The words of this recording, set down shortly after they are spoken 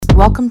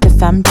Welcome to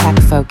FemTech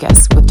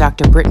Focus with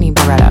Dr. Brittany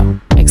Barretto,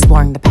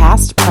 exploring the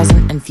past,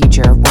 present, and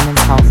future of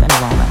women's health and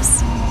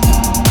wellness.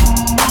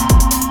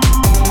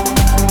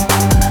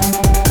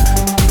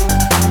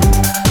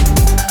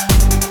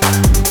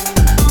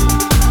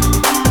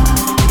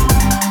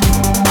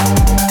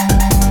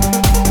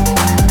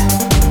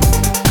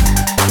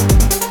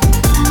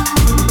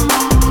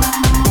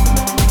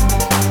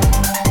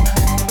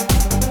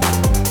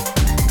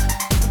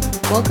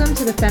 Welcome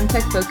to the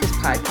FemTech Focus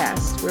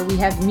podcast, where we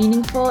have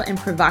meaningful and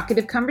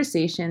provocative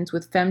conversations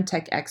with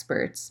FemTech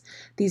experts.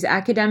 These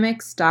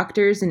academics,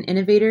 doctors, and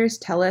innovators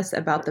tell us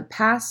about the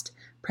past,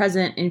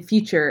 present, and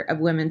future of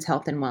women's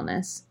health and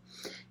wellness.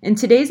 In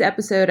today's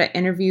episode, I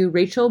interview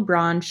Rachel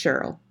Braun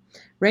Scherl.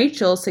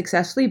 Rachel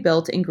successfully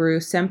built and grew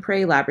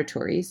Sempre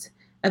Laboratories,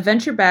 a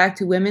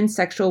venture-backed women's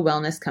sexual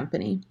wellness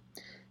company.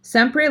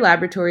 Sempre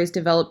Laboratories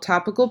developed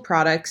topical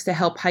products to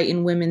help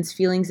heighten women's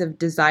feelings of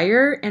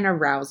desire and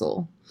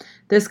arousal.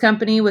 This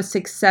company was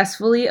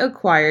successfully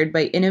acquired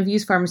by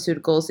Innovuse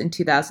Pharmaceuticals in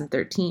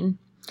 2013.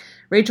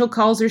 Rachel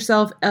calls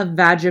herself a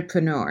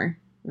Vagipreneur.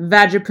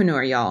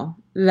 Vagipreneur, y'all.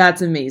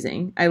 That's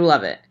amazing. I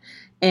love it.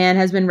 And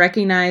has been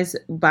recognized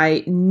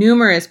by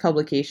numerous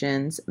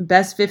publications,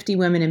 Best 50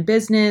 Women in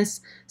Business,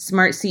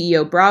 Smart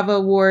CEO Bravo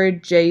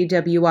Award,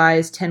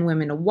 JWI's 10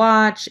 Women to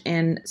Watch,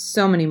 and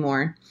so many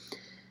more.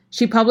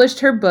 She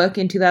published her book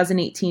in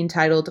 2018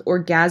 titled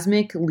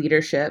Orgasmic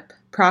Leadership,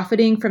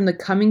 Profiting from the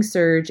Coming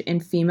Surge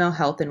in Female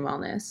Health and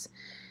Wellness.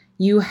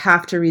 You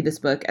have to read this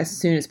book as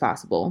soon as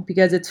possible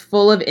because it's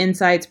full of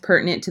insights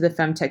pertinent to the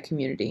femtech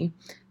community.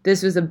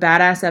 This was a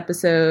badass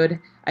episode.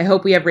 I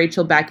hope we have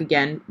Rachel back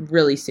again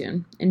really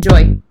soon.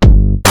 Enjoy.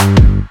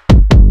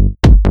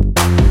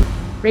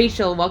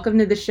 Rachel, welcome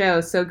to the show.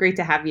 So great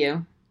to have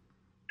you.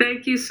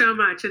 Thank you so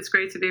much. It's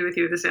great to be with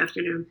you this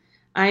afternoon.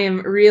 I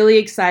am really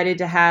excited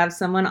to have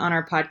someone on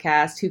our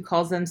podcast who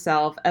calls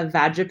themselves a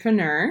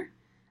Vagipreneur.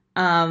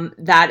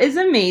 That is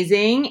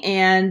amazing,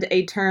 and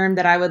a term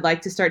that I would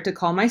like to start to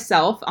call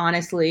myself,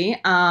 honestly.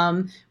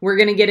 We're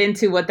going to get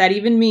into what that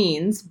even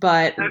means,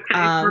 but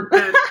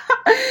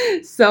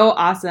so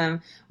awesome.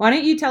 Why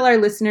don't you tell our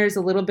listeners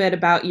a little bit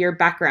about your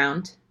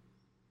background?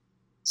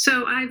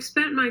 So I've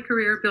spent my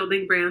career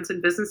building brands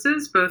and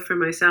businesses, both for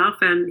myself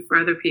and for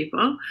other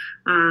people.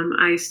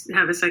 I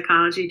have a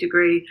psychology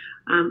degree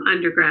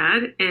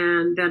undergrad,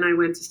 and then I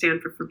went to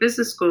Stanford for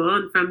business school.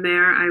 And from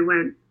there, I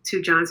went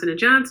to Johnson &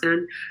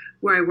 Johnson,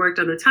 where I worked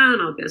on the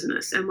Tylenol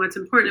business. And what's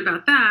important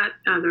about that,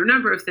 there are a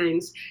number of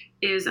things,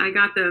 is I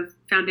got the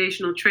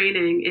foundational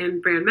training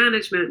in brand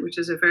management, which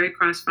is a very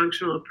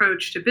cross-functional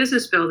approach to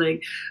business building.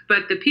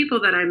 But the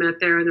people that I met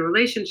there and the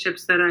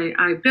relationships that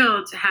I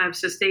built have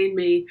sustained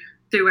me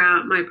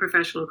throughout my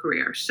professional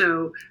career.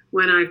 So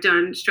when I've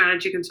done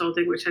strategy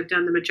consulting, which I've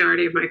done the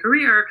majority of my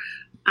career,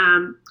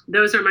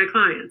 those are my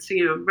clients.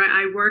 You know,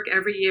 I work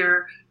every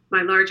year.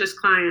 My largest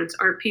clients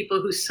are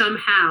people who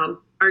somehow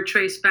are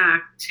traced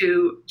back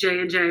to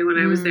J&J when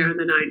I was there in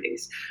the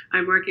 90s.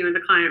 I'm working with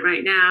a client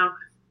right now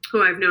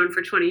who I've known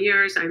for 20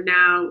 years. I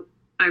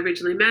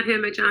originally met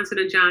him at Johnson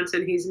 &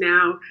 Johnson. He's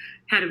now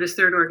head of his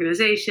third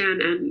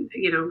organization. And,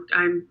 you know,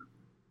 I'm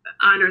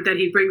honored that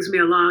he brings me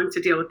along to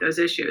deal with those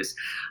issues.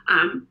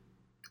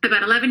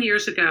 About 11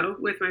 years ago,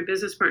 with my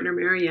business partner,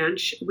 Mary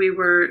Yench, we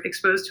were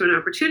exposed to an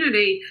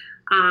opportunity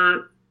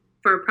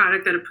for a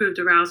product that improved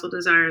arousal,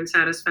 desire, and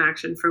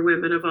satisfaction for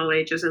women of all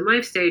ages and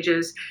life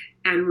stages.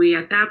 And we,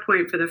 at that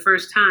point, for the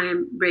first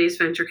time, raised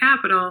venture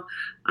capital,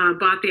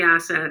 bought the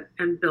asset,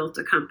 and built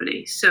a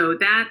company. So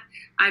that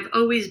I've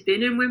always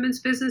been in women's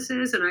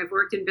businesses, and I've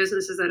worked in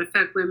businesses that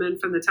affect women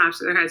from the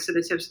tops of their heads to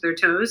the tips of their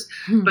toes.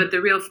 But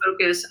the real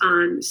focus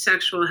on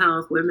sexual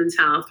health, women's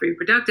health,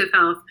 reproductive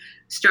health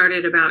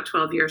started about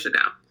 12 years ago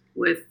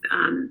with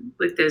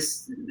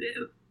this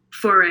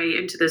foray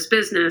into this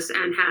business,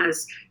 and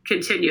has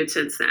continued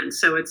since then.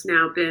 So it's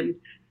now been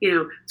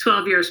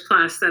 12 years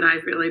plus that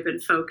I've really been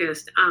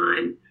focused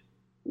on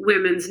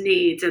women's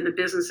needs and the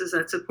businesses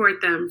that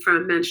support them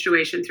from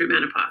menstruation through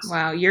menopause.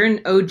 Wow, you're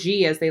an OG,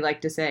 as they like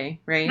to say,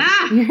 right?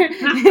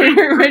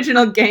 You're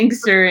original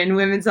gangster in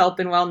women's health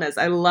and wellness.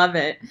 I love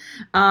it.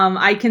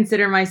 I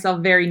consider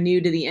myself very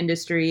new to the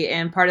industry,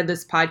 and part of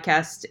this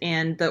podcast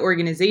and the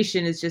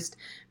organization is just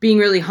being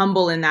really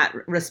humble in that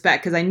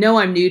respect, because I know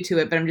I'm new to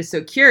it, but I'm just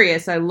so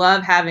curious. I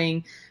love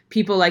having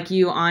people like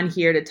you on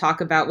here to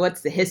talk about what's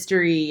the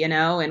history, and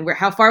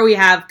how far we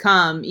have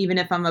come, even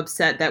if I'm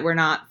upset that we're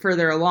not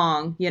further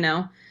along,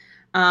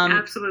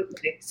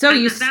 Absolutely. So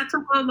that's a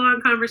whole long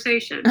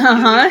conversation.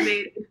 We've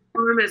made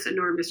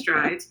enormous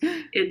strides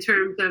in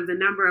terms of the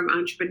number of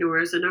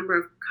entrepreneurs, the number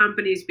of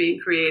companies being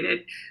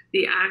created,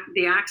 the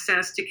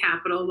access to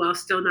capital, while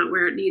still not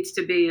where it needs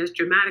to be, is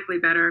dramatically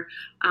better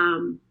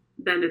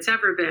than it's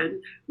ever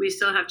been. We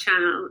still have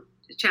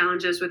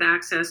challenges with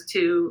access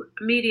to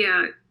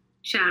media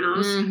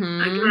channels.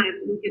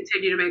 Again, we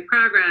continue to make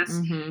progress.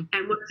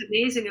 And what's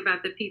amazing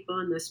about the people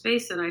in this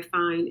space that I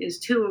find is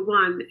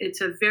one,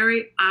 it's a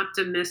very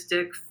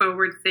optimistic,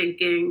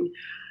 forward-thinking,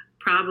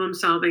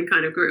 problem-solving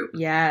kind of group.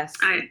 Yes.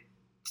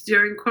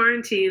 during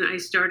quarantine, I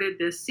started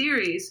this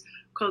series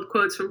called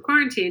Quotes from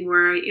Quarantine,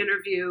 where I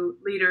interview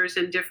leaders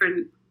in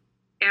different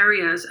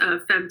areas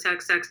of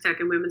femtech, sex tech,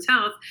 and women's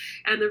health.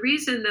 And the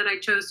reason that I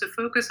chose to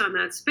focus on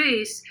that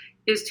space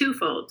is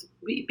twofold.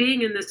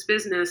 Being in this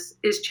business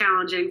is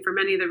challenging for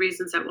many of the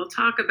reasons that we'll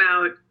talk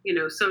about,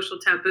 social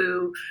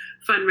taboo,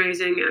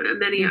 fundraising, and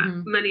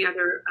many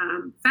other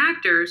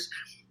factors.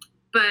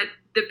 But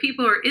the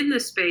people who are in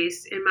this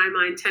space, in my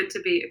mind, tend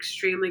to be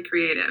extremely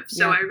creative.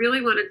 So I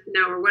really wanted to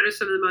know, what are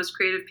some of the most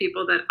creative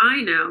people that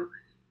I know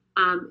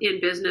in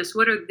business?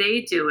 What are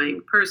they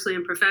doing personally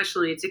and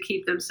professionally to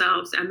keep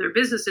themselves and their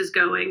businesses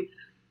going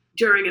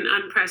during an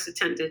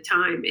unprecedented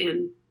time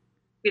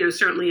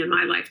certainly in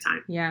my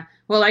lifetime? Yeah.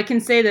 Well, I can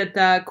say that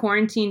the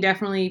quarantine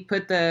definitely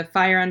put the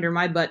fire under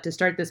my butt to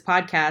start this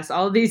podcast.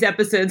 All of these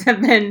episodes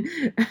have been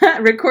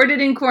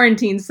recorded in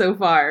quarantine so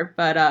far.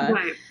 But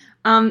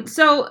right.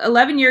 So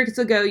 11 years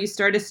ago, you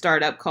started a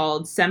startup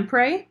called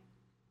Sempre.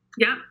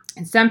 Yeah.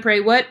 And Sempre,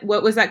 what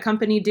was that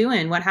company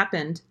doing? What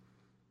happened?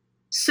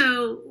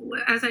 So,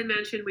 as I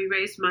mentioned, we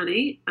raised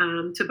money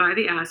to buy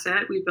the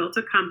asset. We built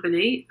a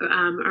company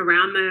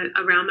around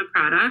the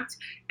product,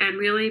 and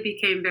really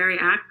became very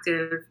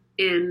active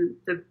in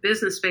the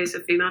business space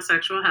of female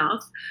sexual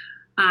health.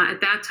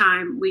 At that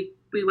time, we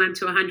went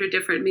to 100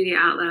 different media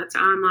outlets,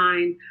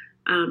 online,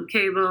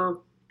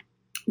 cable,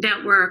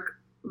 network,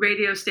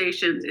 radio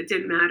stations. It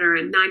didn't matter,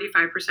 and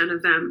 95%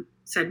 of them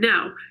said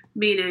no,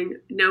 meaning,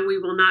 no, we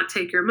will not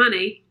take your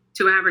money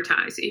to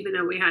advertise, even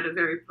though we had a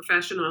very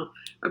professional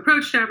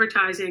approach to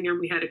advertising and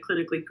we had a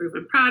clinically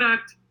proven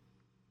product.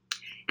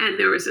 And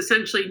there was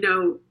essentially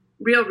no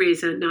real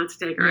reason not to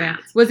take our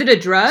ads. Was it a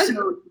drug?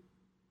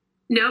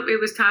 No, it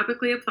was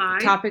topically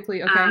applied.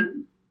 Topically, okay.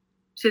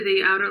 To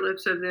the outer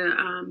lips of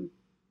the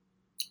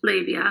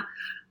labia.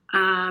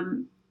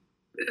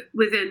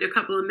 Within a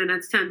couple of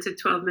minutes, 10 to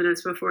 12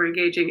 minutes before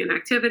engaging in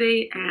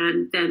activity,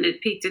 and then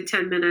it peaked in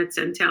 10 minutes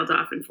and tailed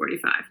off in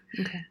 45.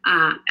 Okay.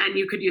 And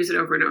you could use it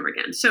over and over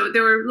again. So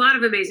there were a lot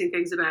of amazing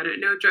things about it.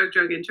 No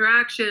drug-drug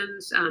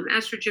interactions,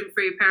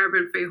 estrogen-free,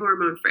 paraben-free,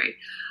 hormone-free.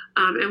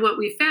 And what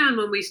we found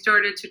when we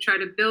started to try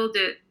to build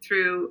it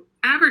through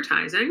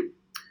advertising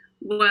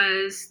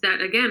was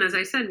that, again, as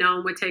I said, no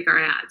one would take our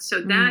ads.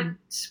 So that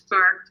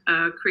sparked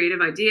a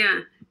creative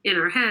idea in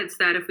our heads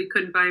that if we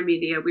couldn't buy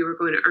media, we were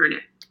going to earn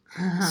it.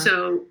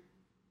 So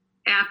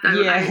after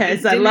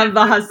I love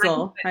the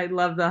hustle. I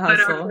love the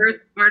hustle. But our first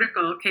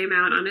article came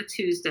out on a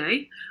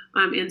Tuesday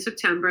in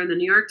September in the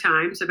New York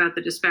Times about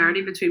the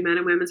disparity between men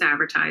and women's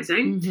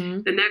advertising.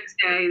 Mm-hmm. The next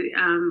day,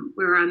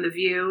 we were on The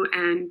View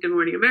and Good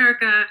Morning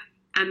America.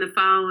 And the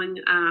following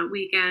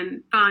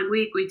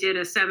week, we did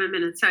a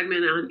 7-minute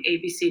segment on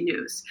ABC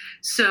News.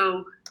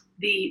 So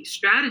the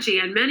strategy,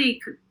 and many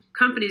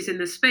companies in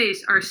this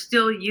space are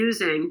still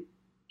using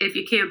if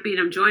you can't beat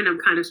them, join them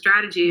kind of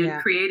strategy, and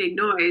creating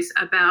noise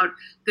about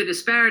the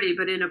disparity,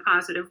 but in a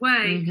positive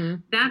way. Mm-hmm.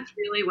 That's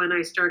really when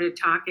I started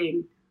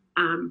talking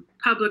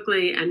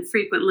publicly and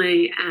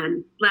frequently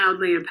and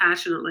loudly and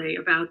passionately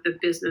about the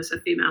business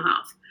of female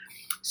health.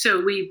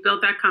 So we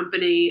built that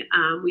company.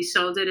 We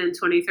sold it in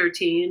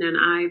 2013, and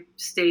I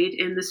stayed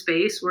in the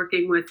space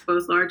working with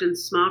both large and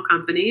small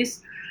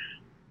companies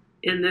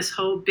in this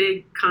whole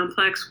big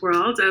complex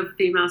world of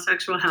female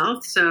sexual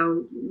health.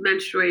 So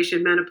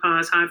menstruation,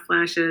 menopause, hot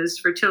flashes,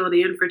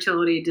 fertility,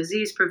 infertility,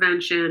 disease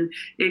prevention,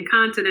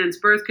 incontinence,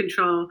 birth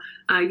control,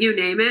 you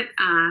name it.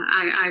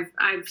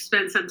 I've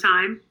spent some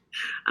time,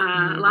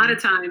 a lot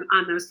of time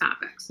on those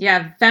topics.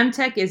 Yeah,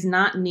 femtech is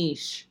not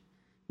niche.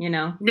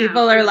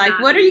 People are like,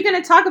 what are you going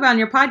to talk about in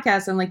your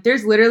podcast? I'm like,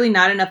 there's literally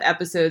not enough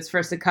episodes for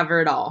us to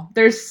cover it all.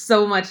 There's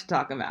so much to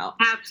talk about.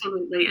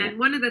 Absolutely. Yeah. And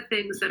one of the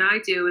things that I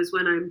do is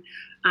when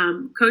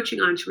I'm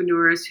coaching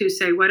entrepreneurs who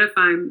say, what if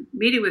I'm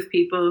meeting with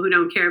people who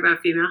don't care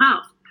about female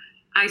health?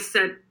 I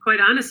said,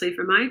 quite honestly,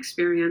 from my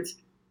experience,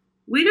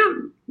 we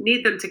don't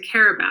need them to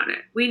care about it.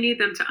 We need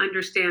them to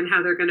understand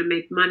how they're going to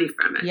make money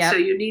from it. Yep. So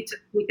you need to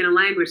speak in a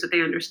language that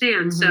they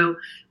understand. Mm-hmm. So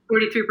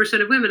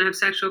 43% of women have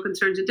sexual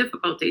concerns and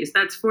difficulties.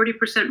 That's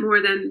 40%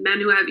 more than men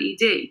who have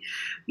ED.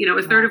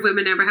 A third of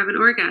women never have an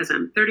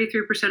orgasm.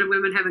 33% of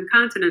women have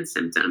incontinence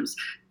symptoms.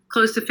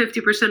 Close to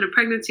 50% of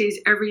pregnancies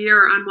every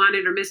year are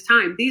unwanted or missed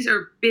time. These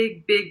are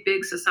big, big,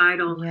 big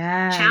societal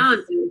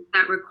challenges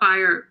that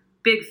require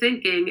big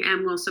thinking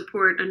and will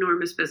support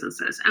enormous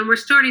businesses. And we're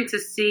starting to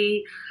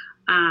see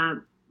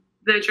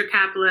venture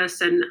capitalists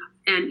and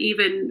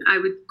even I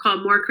would call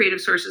more creative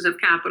sources of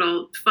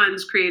capital,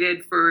 funds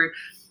created for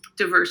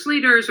diverse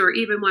leaders, or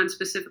even one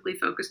specifically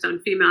focused on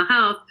female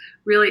health,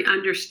 really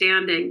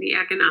understanding the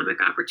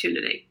economic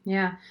opportunity.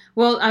 Yeah.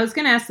 Well, I was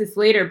going to ask this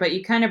later, but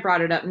you kind of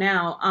brought it up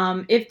now.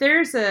 If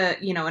there's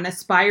an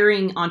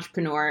aspiring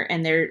entrepreneur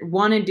and they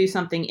want to do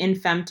something in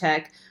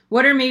femtech,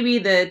 what are maybe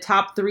the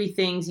top 3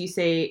 things you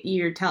say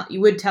you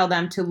would tell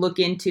them to look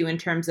into in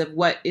terms of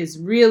what is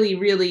really,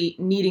 really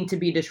needing to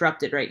be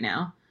disrupted right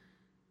now?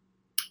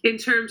 In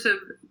terms of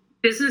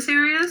Business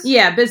areas?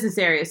 Yeah, business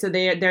areas. So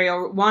they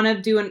want to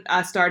do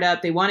a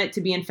startup. They want it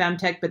to be in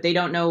femtech, but they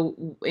don't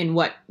know in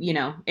what,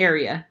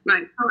 area.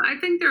 Right. Well, I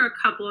think there are a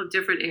couple of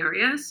different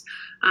areas,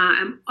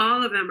 and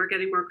all of them are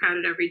getting more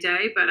crowded every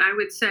day. But I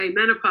would say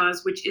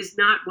menopause, which is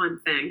not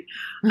one thing,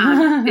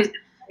 is an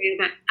area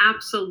that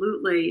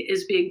absolutely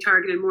is being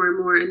targeted more and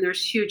more, and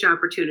there's huge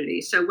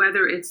opportunity. So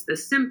whether it's the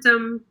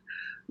symptom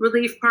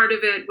relief part of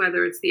it,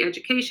 whether it's the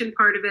education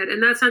part of it,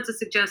 and that's not to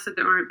suggest that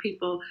there aren't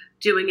people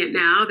doing it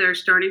now. They're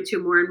starting to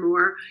more and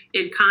more.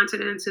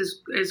 Incontinence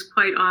is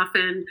quite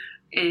often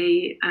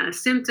a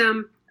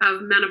symptom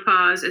of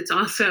menopause. It's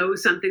also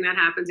something that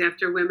happens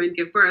after women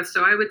give birth.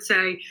 So I would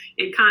say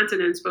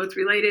incontinence, both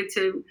related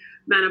to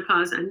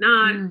menopause and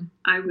not.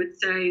 I would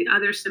say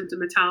other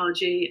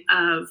symptomatology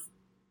of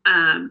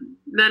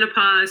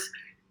menopause.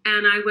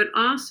 And I would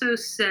also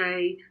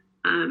say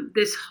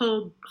this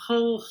whole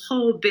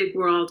big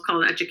world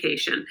called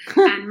education.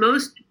 And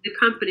most of the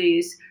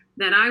companies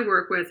that I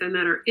work with and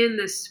that are in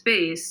this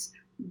space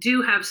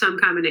do have some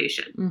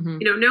combination.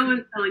 No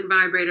one's selling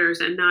vibrators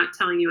and not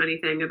telling you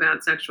anything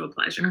about sexual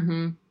pleasure.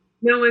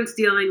 No one's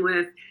dealing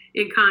with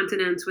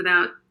incontinence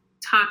without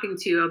talking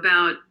to you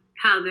about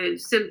how the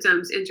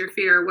symptoms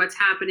interfere, what's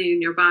happening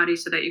in your body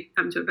so that you can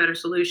come to a better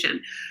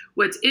solution.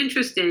 What's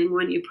interesting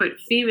when you put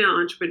female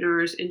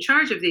entrepreneurs in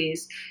charge of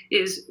these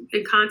is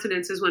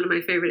incontinence is one of my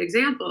favorite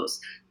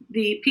examples.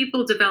 The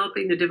people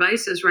developing the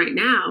devices right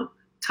now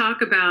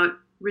talk about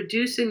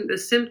reducing the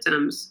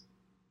symptoms,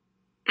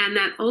 and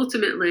that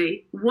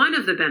ultimately one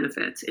of the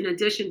benefits, in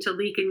addition to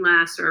leaking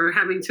less or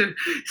having to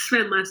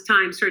spend less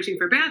time searching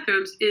for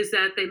bathrooms, is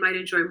that they might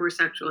enjoy more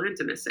sexual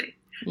intimacy.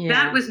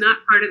 That was not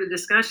part of the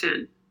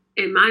discussion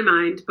in my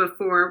mind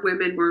before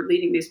women were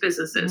leading these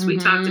businesses. We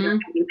talked about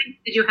how many things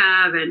did you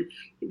have, and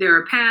there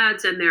are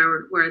pads, and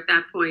there were at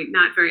that point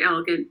not very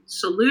elegant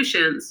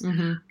solutions.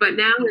 But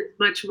now it's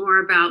much more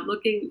about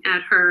looking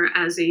at her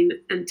as an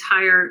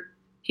entire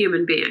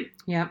human being.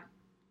 Yep.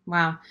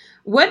 Wow.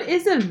 What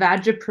is a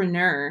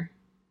Vagipreneur?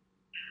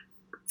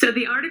 So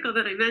the article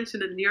that I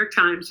mentioned in the New York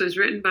Times was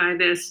written by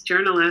this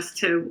journalist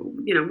who,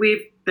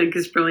 we think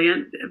is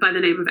brilliant, by the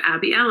name of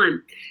Abby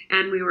Ellen.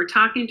 And we were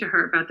talking to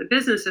her about the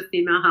business of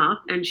female health.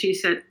 And she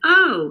said,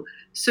 "Oh,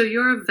 so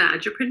you're a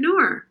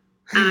Vagipreneur."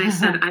 And I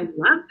said, "I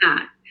love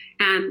that."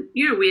 And,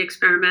 we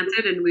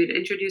experimented and we'd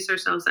introduce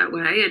ourselves that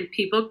way and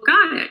people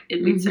got it.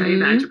 And we'd say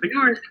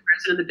Vagipreneur is the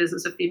person in the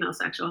business of female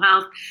sexual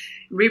health,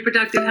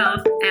 reproductive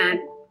health, and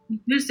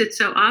used it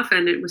so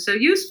often, it was so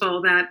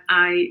useful that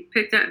I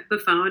picked up the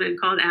phone and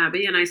called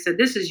Abby and I said,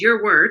 "This is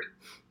your word.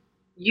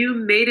 You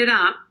made it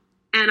up."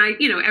 And I,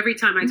 every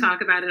time I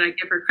talk about it, I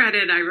give her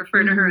credit. I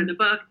refer to her in the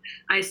book.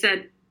 I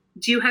said,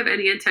 "Do you have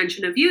any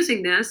intention of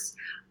using this?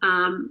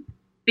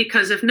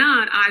 Because if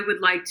not, I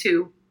would like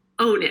to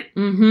own it."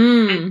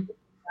 And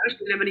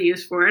I'm going to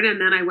use for it.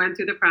 And then I went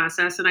through the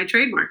process and I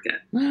trademarked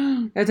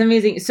it. That's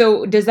amazing.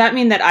 So does that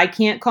mean that I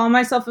can't call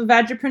myself a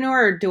Vagipreneur,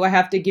 or do I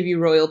have to give you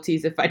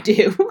royalties if I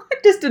do?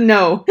 Just to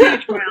know.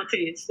 Huge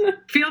royalties.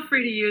 Feel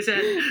free to use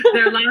it.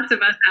 There are lots of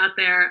us out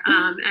there.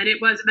 And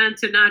it was meant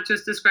to not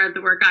just describe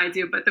the work I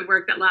do, but the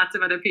work that lots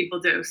of other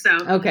people do. So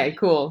okay,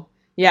 cool.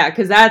 Yeah,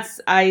 because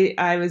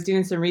I was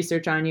doing some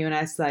research on you and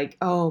I was like,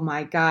 oh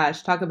my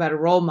gosh, talk about a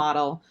role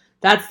model.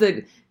 That's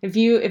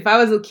if I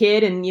was a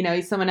kid and,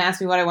 someone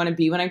asked me what I want to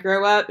be when I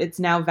grow up, it's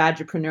now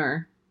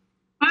Vagipreneur.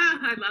 Wow,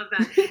 I love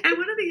that. And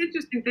one of the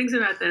interesting things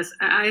about this,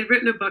 I had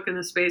written a book in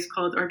the space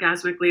called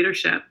Orgasmic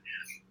Leadership,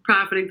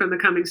 Profiting from the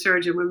Coming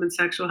Surge in Women's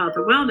Sexual Health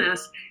and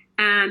Wellness.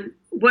 And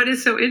what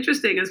is so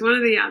interesting is one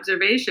of the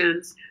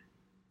observations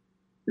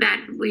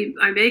that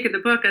I make in the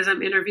book as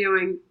I'm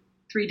interviewing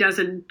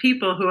 36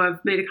 people who have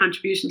made a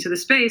contribution to the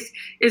space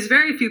is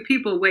very few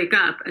people wake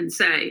up and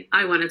say,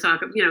 "I want to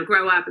talk,"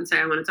 grow up and say,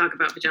 "I want to talk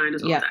about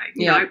vaginas all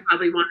day." I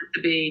probably wanted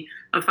to be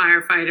a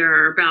firefighter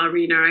or a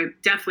ballerina. I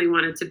definitely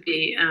wanted to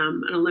be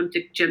an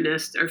Olympic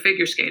gymnast or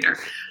figure skater.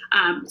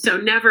 So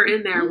never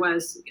in there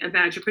was a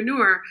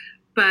Vagipreneur.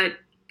 But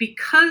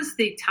because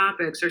the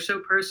topics are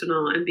so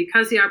personal and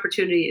because the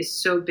opportunity is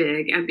so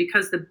big and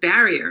because the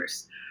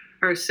barriers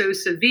are so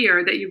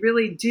severe that you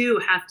really do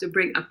have to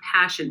bring a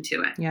passion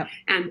to it. Yep.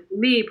 And for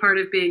me, part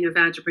of being a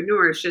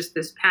Vagipreneur is just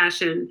this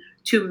passion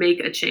to make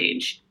a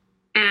change.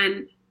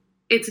 And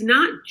it's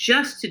not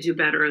just to do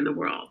better in the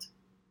world,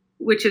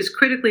 which is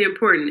critically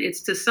important. It's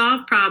to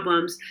solve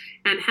problems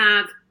and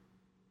have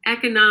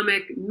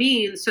economic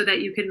means so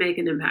that you can make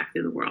an impact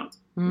in the world.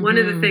 One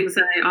of the things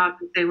that I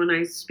often say when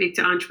I speak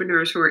to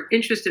entrepreneurs who are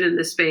interested in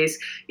this space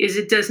is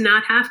it does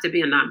not have to be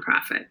a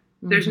nonprofit.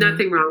 There's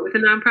nothing wrong with a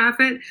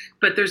nonprofit,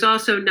 but there's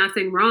also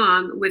nothing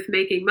wrong with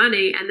making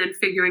money and then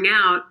figuring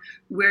out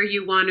where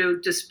you want to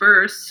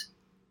disperse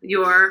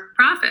your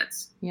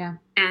profits. Yeah.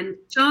 And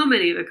so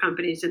many of the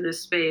companies in this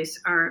space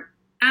are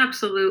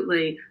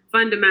absolutely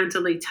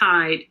fundamentally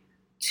tied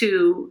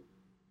to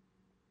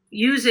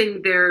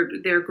using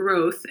their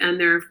growth and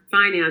their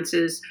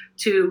finances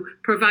to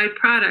provide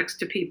products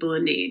to people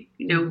in need.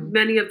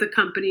 Many of the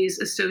companies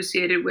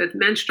associated with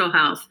menstrual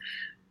health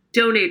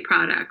donate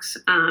products.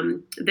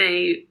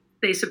 They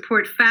They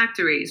support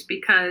factories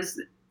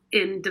because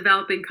in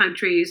developing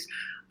countries,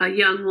 a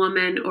young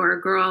woman or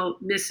a girl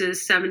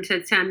misses 7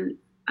 to 10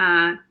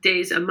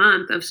 days a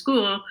month of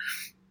school.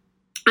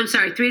 I'm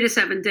sorry, 3 to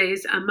 7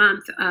 days a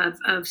month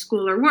of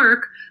school or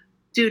work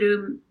due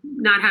to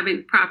not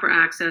having proper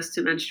access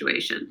to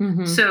menstruation.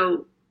 Mm-hmm.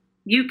 So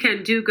you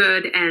can do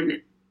good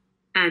and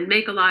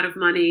make a lot of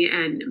money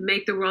and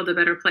make the world a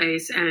better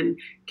place and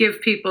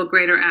give people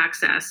greater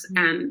access.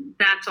 Mm-hmm. And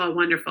that's all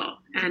wonderful.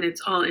 And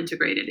it's all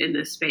integrated in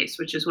this space,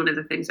 which is one of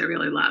the things I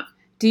really love.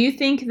 Do you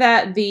think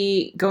that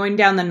the going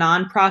down the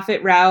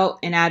nonprofit route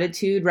and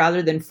attitude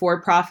rather than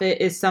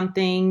for-profit is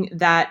something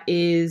that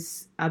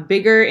is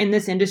bigger in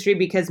this industry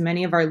because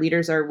many of our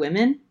leaders are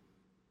women?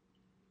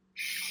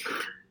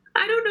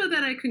 I don't know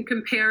that I can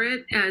compare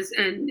it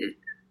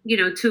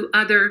to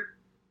other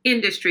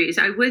industries.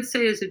 I would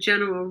say as a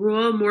general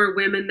rule, more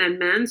women than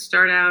men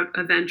start out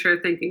a venture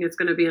thinking it's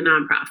going to be a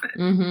nonprofit.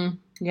 Mm-hmm.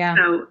 Yeah.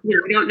 So,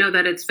 we don't know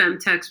that it's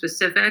femtech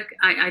specific.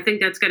 I think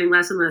that's getting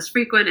less and less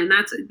frequent, and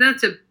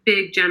that's a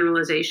big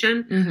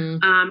generalization,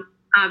 mm-hmm.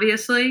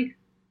 Obviously,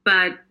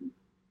 but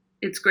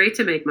it's great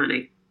to make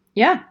money.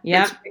 Yeah.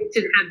 Yeah. It's great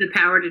to have the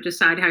power to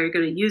decide how you're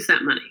going to use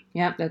that money.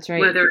 Yeah, that's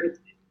right. Whether it's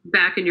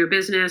back in your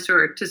business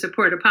or to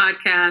support a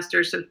podcast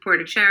or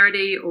support a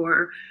charity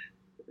or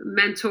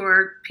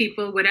mentor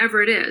people,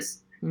 whatever it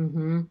is.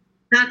 Mm-hmm.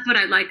 That's what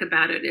I like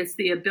about it. It's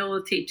the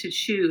ability to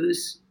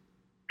choose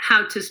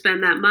how to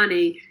spend that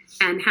money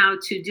and how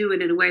to do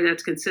it in a way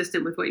that's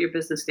consistent with what your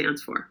business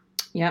stands for.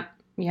 Yep.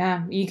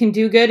 Yeah. You can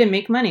do good and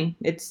make money.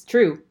 It's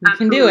true. You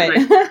Absolutely.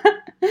 Can do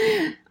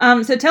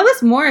it. So tell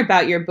us more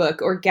about your book,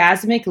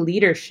 Orgasmic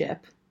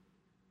Leadership.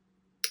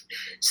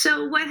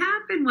 So what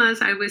happened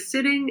was I was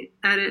sitting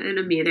in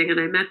a meeting and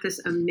I met this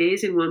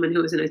amazing woman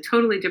who was in a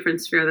totally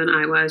different sphere than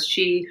I was.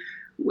 She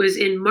was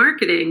in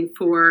marketing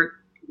for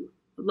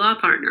law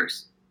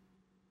partners,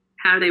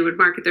 how they would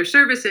market their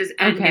services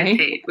and get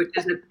paid, which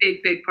is a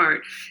big, big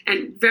part,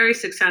 and very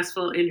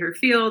successful in her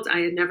field. I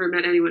had never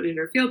met anyone in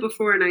her field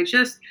before, and I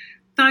just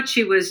thought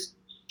she was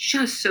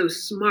just so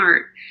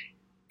smart.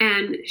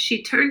 And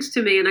she turns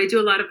to me, and I do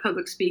a lot of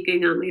public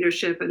speaking on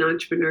leadership and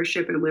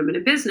entrepreneurship and women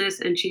in business,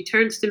 and she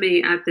turns to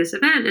me at this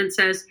event and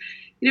says,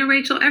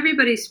 Rachel,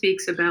 everybody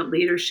speaks about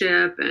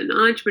leadership and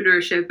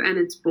entrepreneurship, and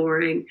it's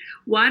boring.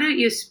 Why don't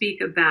you speak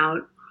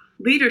about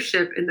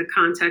leadership in the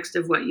context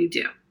of what you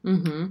do?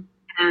 Mm-hmm.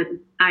 And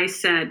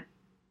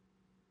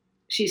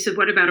she said,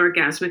 what about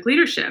orgasmic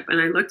leadership?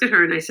 And I looked at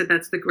her and I said,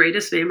 that's the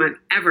greatest name I've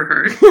ever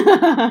heard.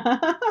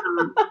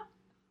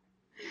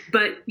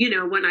 But,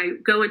 when I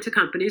go into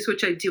companies,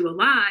 which I do a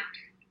lot,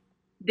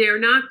 they're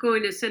not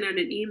going to send out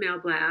an email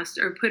blast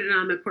or put it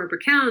on the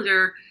corporate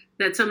calendar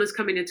that someone's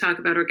coming to talk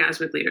about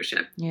orgasmic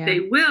leadership. Yeah.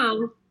 They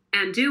will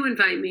and do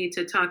invite me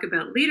to talk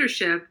about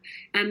leadership.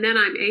 And then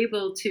I'm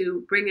able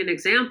to bring in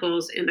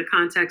examples in the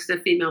context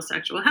of female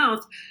sexual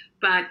health.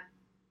 But,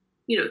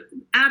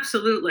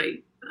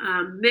 absolutely,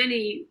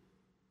 many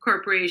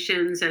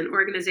corporations and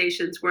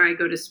organizations where I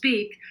go to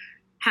speak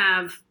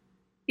have,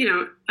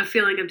 a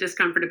feeling of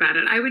discomfort about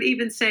it. I would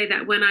even say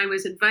that when I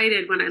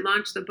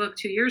launched the book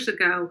 2 years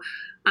ago,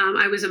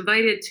 I was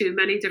invited to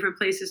many different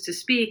places to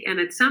speak. And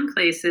at some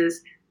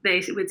places,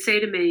 they would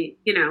say to me,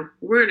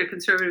 we're in a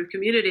conservative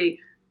community.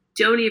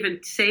 Don't even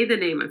say the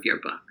name of your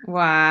book.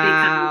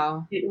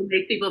 Wow. Because it will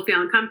make people feel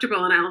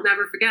uncomfortable. And I'll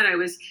never forget, I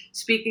was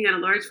speaking at a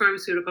large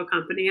pharmaceutical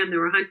company and there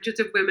were hundreds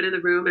of women in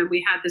the room and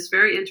we had this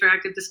very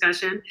interactive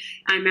discussion.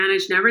 I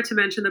managed never to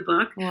mention the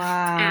book.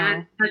 Wow.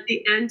 And at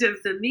the end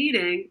of the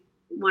meeting,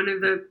 one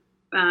of the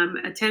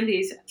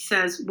attendees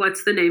says,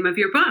 what's the name of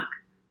your book?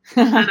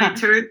 And I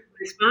turned to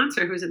my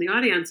sponsor who's in the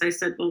audience. I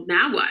said, well,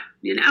 now what?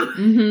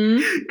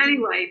 Mm-hmm.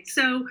 Anyway,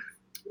 so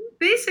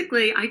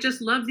basically, I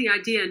just loved the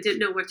idea and didn't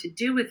know what to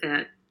do with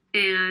it.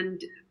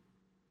 And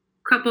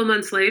a couple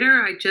months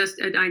later,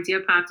 an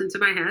idea popped into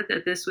my head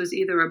that this was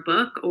either a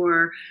book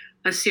or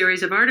a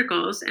series of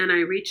articles. And I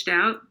reached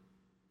out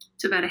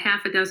to about a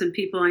half a dozen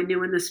people I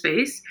knew in the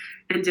space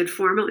and did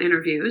formal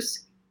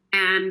interviews.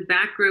 And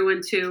that grew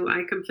into,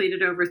 I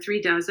completed over 3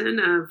 dozen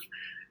of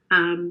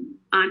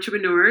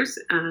entrepreneurs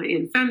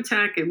in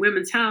femtech and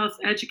women's health,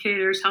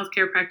 educators,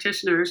 healthcare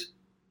practitioners.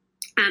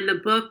 And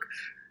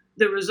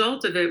the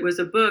result of it was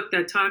a book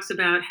that talks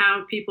about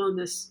how people in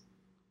this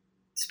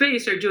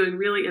space are doing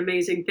really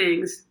amazing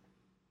things,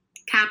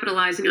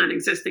 capitalizing on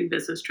existing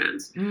business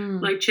trends,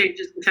 like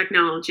changes in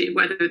technology,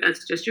 whether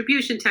that's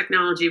distribution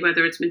technology,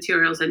 whether it's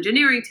materials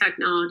engineering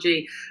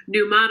technology,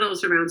 new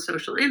models around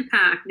social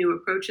impact, new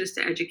approaches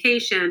to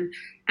education.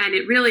 And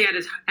it really,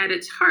 at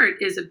its heart,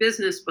 is a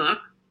business book,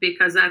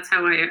 because that's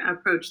how I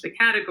approach the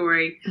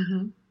category.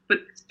 Mm-hmm. But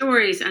the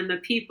stories and the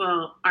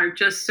people are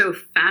just so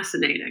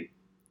fascinating.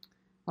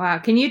 Wow.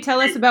 Can you tell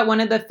us about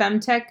one of the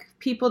femtech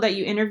people that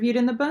you interviewed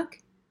in the book?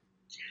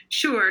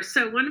 Sure.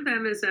 So one of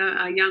them is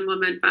a young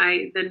woman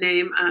by the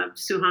name of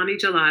Suhani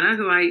Jalata,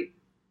 who I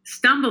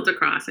stumbled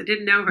across. I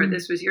didn't know her. Mm-hmm.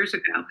 This was years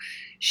ago.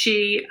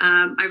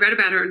 I read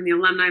about her in the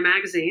alumni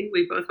magazine.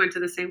 We both went to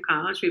the same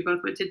college. We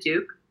both went to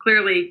Duke,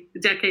 clearly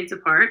decades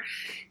apart.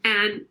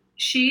 And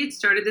she had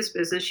started this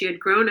business. She had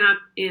grown up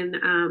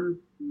in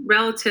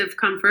relative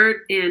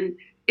comfort in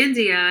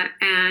India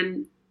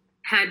and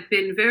had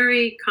been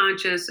very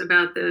conscious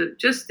about the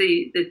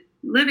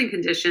living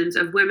conditions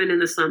of women in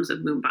the slums of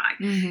Mumbai,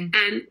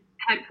 and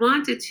had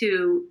wanted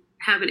to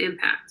have an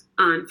impact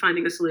on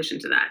finding a solution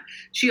to that.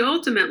 She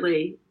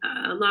ultimately,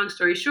 long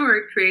story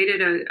short,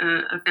 created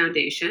a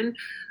foundation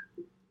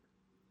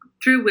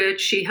through which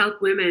she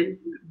helped women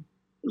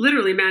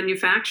literally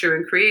manufacture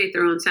and create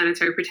their own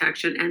sanitary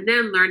protection and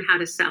then learn how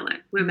to sell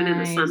it, women in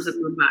the slums of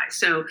Mumbai.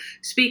 So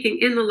speaking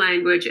in the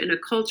language, in a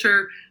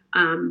culture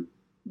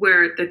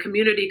where the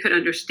community could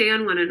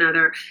understand one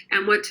another.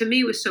 And what to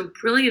me was so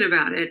brilliant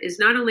about it is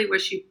not only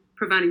was she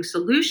providing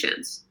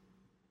solutions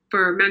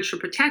for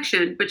menstrual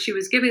protection, but she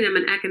was giving them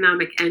an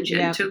economic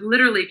engine to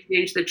literally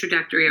change the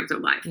trajectory of their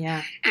life.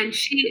 Yeah. And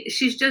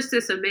she's just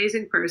this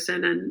amazing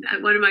person. And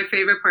one of my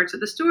favorite parts of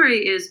the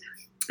story is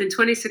in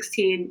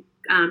 2016,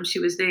 she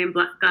was named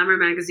Glamour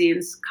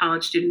Magazine's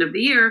College Student of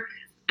the Year.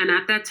 And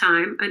at that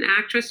time, an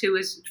actress who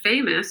was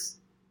famous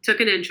took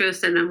an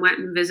interest and then went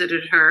and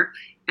visited her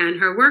and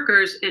her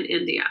workers in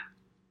India.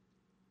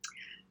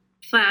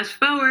 Fast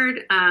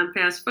forward,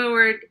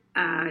 Meghan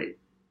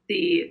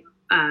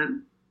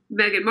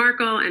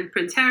Markle and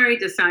Prince Harry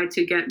decide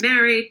to get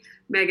married.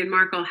 Meghan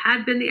Markle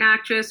had been the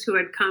actress who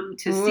had come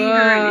to see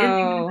her in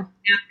India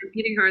after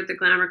meeting her at the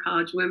Glamour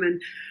College Women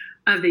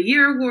of the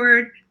Year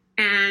Award.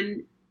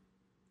 And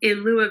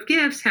in lieu of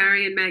gifts,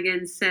 Harry and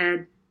Meghan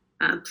said,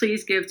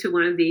 please give to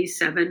one of these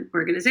 7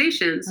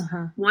 organizations,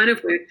 one of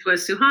which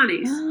was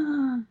Suhani's.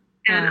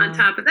 And on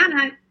top of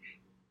that,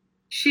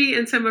 she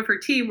and some of her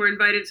team were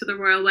invited to the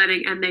royal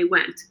wedding, and they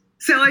went.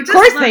 So I just of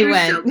course they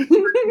went.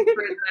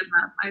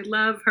 I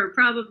love her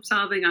problem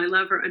solving. I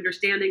love her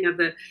understanding of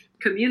the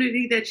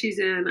community that she's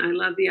in. I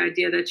love the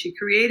idea that she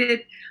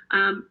created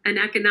an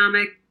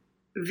economic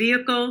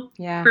vehicle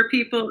for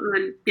people,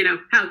 and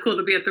how cool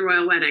to be at the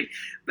royal wedding.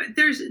 But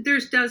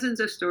there's dozens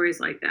of stories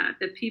like that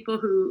people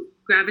who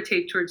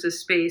gravitate towards this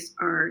space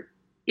are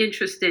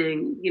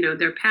interesting.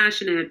 They're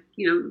passionate.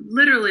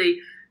 Literally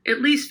at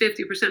least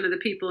 50% of the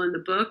people in the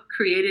book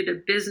created a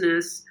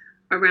business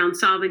around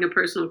solving a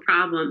personal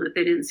problem that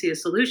they didn't see a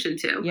solution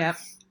to. Yep.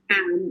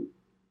 And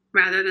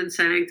rather than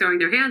throwing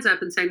their hands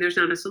up and saying there's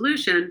not a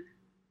solution,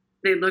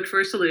 they looked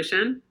for a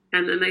solution,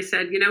 and then they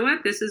said, you know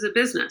what, this is a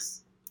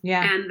business.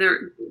 Yeah. And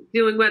they're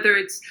doing, whether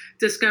it's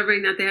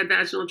discovering that they had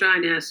vaginal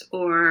dryness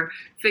or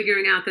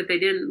figuring out that they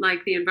didn't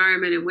like the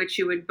environment in which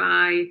you would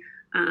buy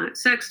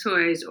sex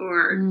toys,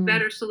 or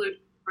better solutions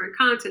for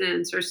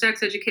incontinence or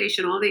sex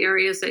education, all the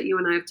areas that you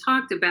and I have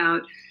talked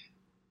about.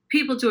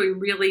 People doing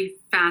really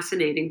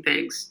fascinating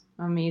things.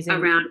 Amazing.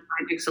 Around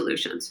finding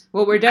solutions.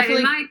 Well, we're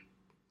definitely...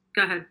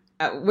 Go ahead.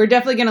 We're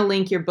definitely going to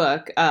link your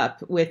book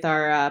up with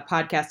our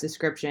podcast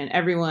description.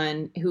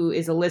 Everyone who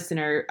is a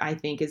listener, I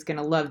think, is going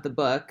to love the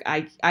book.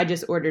 I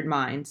just ordered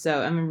mine,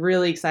 so I'm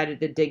really excited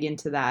to dig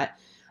into that.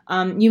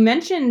 You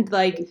mentioned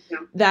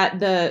that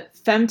the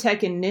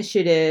Femtech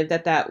initiative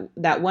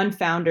that one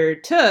founder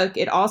took,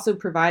 it also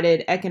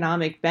provided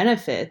economic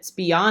benefits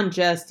beyond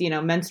just,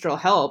 menstrual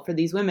help for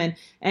these women.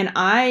 And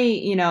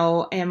I,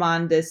 am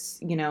on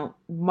this,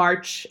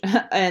 march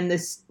and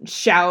this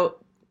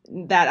shout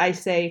that I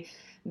say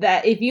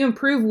that if you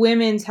improve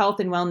women's health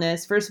and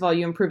wellness, first of all,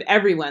 you improve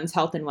everyone's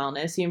health and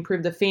wellness. You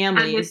improve the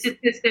families. And the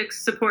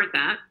statistics support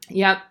that.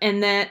 Yep.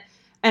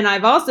 And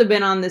I've also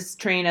been on this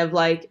train of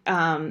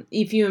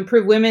if you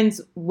improve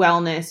women's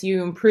wellness,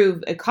 you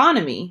improve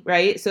economy,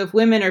 right? So if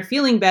women are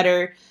feeling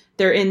better,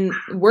 they're in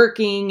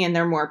working and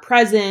they're more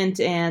present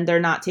and they're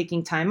not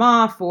taking time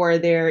off, or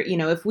they're,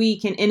 if we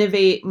can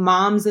innovate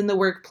moms in the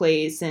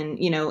workplace and,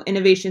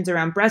 innovations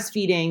around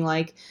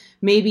breastfeeding,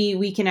 maybe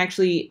we can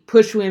actually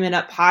push women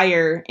up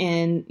higher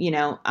in,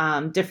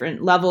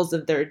 different levels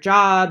of their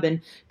job. And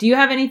do you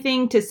have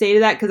anything to say to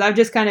that? Because I've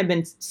just kind of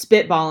been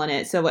spitballing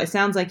it. So it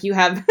sounds like you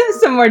have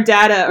some more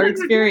data or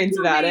experience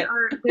about it.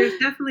 There's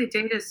definitely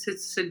data to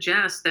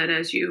suggest that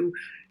as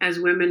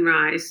women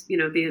rise,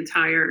 the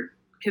entire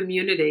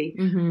community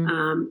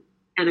and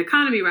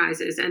economy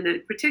rises. And the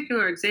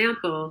particular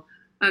example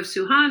of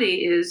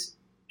Suhani is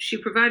she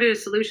provided a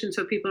solution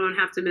so people don't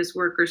have to miss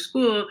work or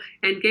school,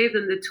 and gave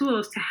them the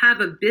tools to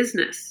have a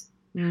business.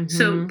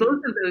 So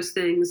both of those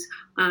things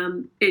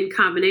in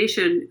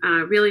combination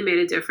really made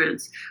a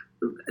difference.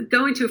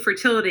 Going to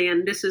fertility,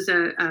 and this is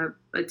a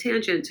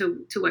tangent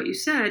to what you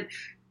said,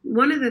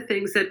 one of the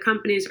things that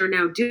companies are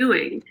now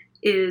doing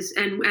is,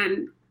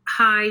 and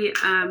high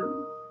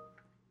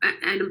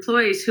and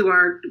employees who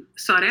are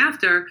sought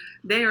after,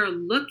 they are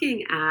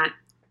looking at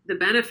the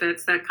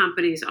benefits that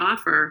companies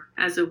offer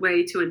as a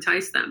way to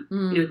entice them.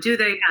 Do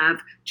they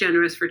have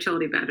generous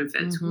fertility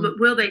benefits?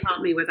 Will they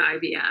help me with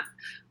IVF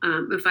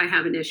if I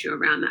have an issue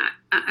around that?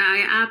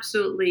 I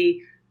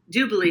absolutely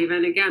do believe,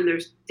 and again,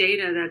 there's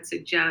data that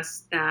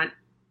suggests that,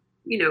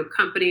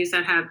 companies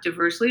that have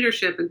diverse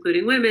leadership,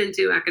 including women,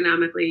 do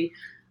economically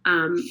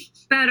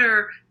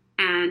better.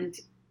 And,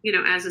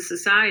 as a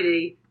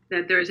society,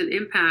 that there's an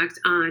impact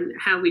on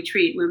how we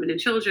treat women and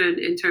children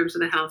in terms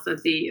of the health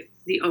of the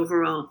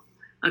overall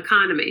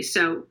economy.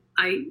 So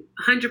I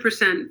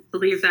 100%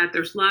 believe that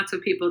there's lots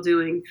of people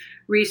doing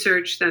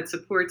research that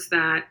supports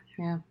that.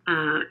 Yeah.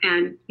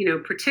 And,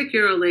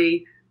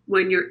 particularly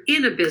when you're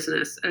in a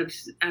business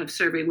of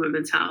serving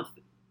women's health,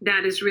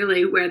 that is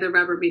really where the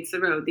rubber meets the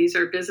road. These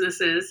are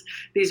businesses.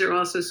 These are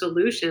also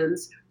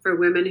solutions for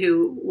women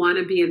who want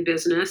to be in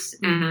business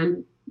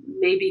and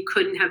maybe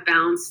couldn't have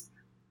balanced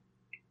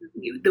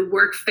the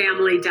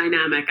work-family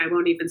dynamic. I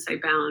won't even say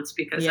balance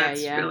because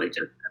that's really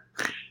just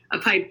a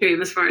pipe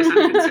dream as far as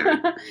I'm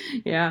concerned.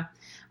 Yeah.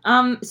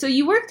 So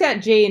you worked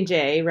at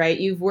J&J, right?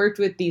 You've worked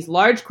with these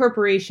large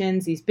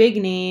corporations, these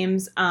big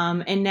names,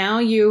 and now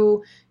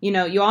you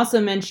also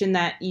mentioned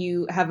that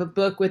you have a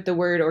book with the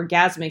word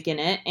orgasmic in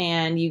it,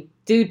 and you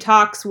do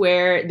talks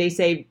where they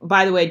say,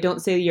 by the way,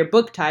 don't say your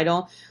book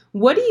title.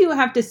 What do you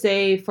have to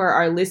say for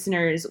our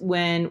listeners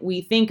when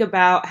we think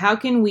about how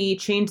can we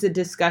change the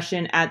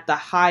discussion at the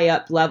high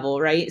up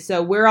level, right?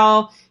 So we're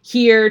all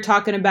here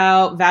talking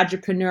about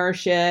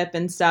vagipreneurship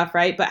and stuff,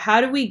 right? But how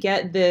do we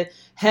get the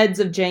heads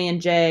of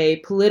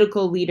J&J,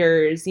 political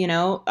leaders,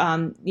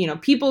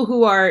 people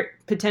who are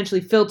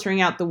potentially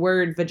filtering out the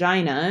word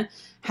vagina?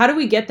 How do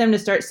we get them to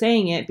start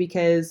saying it?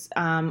 Because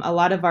a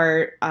lot of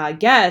our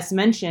guests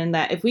mentioned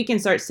that if we can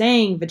start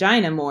saying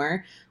vagina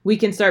more, we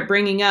can start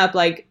bringing up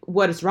like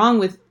what is wrong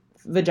with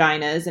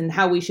vaginas and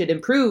how we should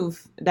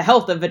improve the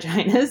health of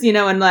vaginas,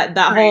 and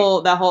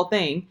that whole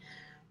thing.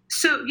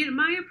 So,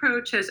 my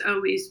approach has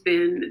always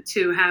been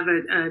to have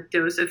a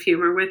dose of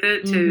humor with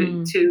it,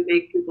 to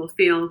make people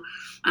feel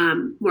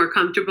more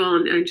comfortable.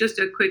 And just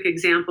a quick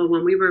example,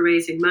 when we were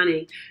raising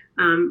money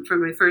for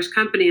my first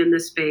company in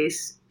this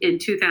space in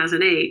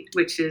 2008,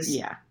 which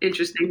is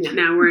interesting that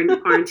now we're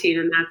in quarantine,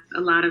 and that's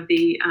a lot of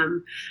the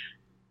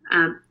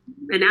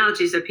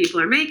analogies that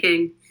people are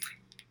making,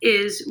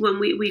 is when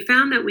we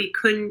found that we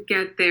couldn't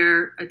get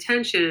their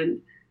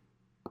attention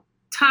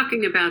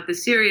talking about the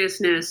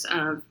seriousness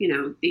of,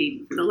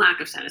 the lack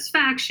of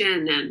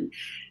satisfaction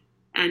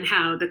and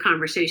how the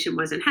conversation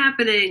wasn't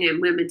happening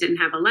and women didn't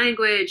have a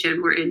language,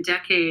 and we're in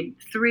decade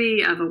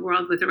 3 of a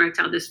world with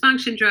erectile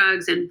dysfunction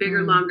drugs, and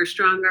bigger, longer,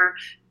 stronger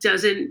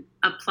doesn't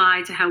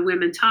apply to how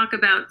women talk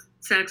about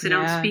sex. They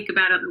don't speak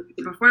about it like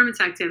a performance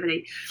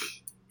activity.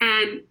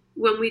 And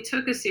when we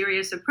took a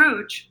serious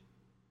approach,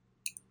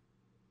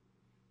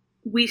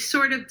 we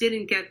sort of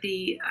didn't get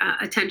the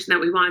attention that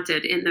we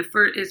wanted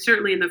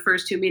certainly in the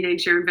first 2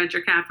 meetings. You're in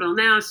venture capital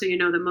now, so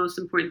the most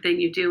important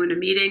thing you do in a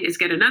meeting is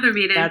get another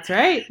meeting. That's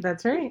right.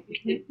 You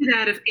can do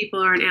that if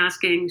people aren't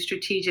asking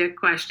strategic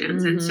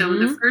questions. And so in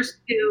the first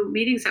 2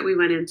 meetings that we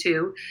went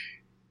into,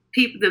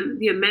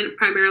 men,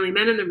 primarily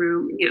men in the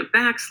room,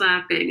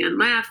 backslapping and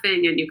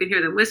laughing, and you could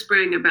hear them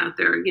whispering about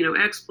their,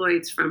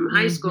 exploits from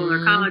high school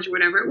or college or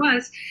whatever it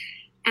was.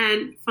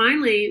 And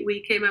finally,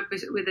 we came up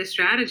with a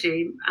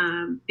strategy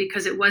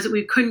because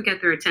we couldn't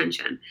get their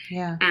attention.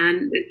 Yeah.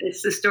 And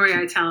it's the story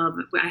I tell.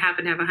 I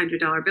happen to have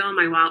 $100 bill in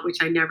my wallet, which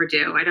I never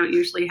do. I don't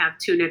usually have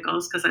 2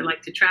 nickels because I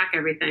like to track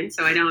everything,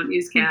 so I don't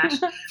use cash.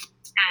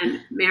 And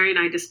Mary and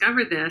I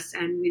discovered this,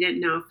 and we didn't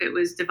know if it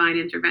was divine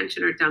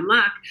intervention or dumb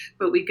luck.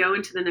 But we go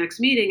into the next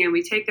meeting and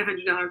we take the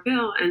 $100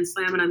 bill and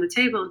slam it on the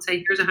table and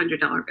say, "Here's a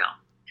 $100 bill.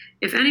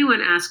 If anyone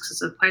asks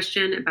us a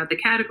question about the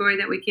category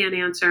that we can't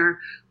answer,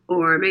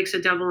 or makes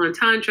a double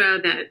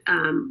entendre that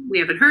we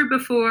haven't heard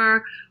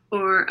before,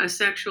 or a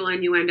sexual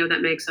innuendo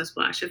that makes us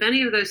blush, if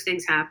any of those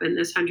things happen,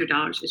 this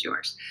 $100 is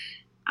yours."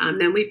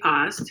 Then we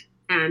paused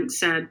and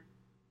said,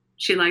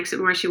 "She likes it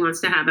more. She wants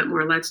to have it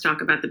more. Let's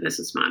talk about the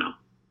business model."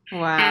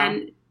 Wow.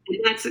 And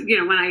that's, when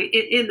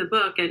in the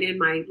book and in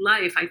my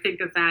life, I think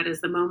of that as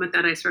the moment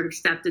that I sort of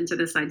stepped into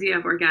this idea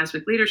of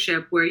orgasmic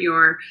leadership, where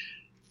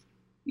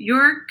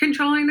you're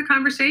controlling the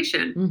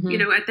conversation.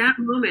 At that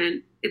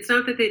moment, it's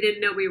not that they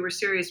didn't know we were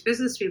serious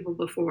business people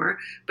before,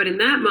 but in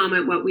that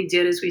moment, what we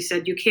did is we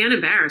said, "You can't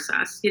embarrass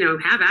us,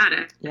 have at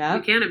it. Yep.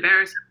 You can't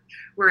embarrass us.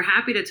 We're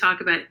happy to talk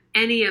about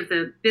any of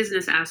the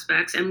business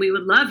aspects, and we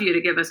would love you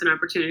to give us an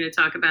opportunity to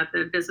talk about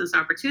the business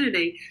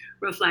opportunity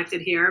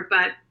reflected here.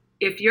 But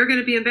if you're going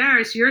to be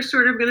embarrassed, you're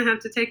sort of going to have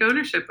to take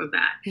ownership of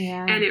that."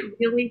 Yeah. And it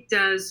really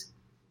does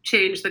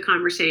change the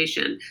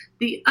conversation.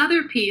 The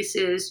other piece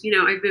is,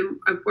 I've been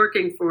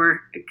working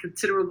for a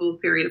considerable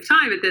period of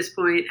time at this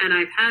point, and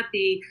I've had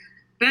the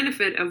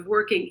benefit of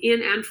working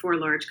in and for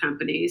large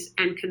companies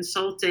and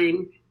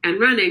consulting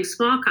and running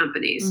small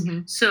companies.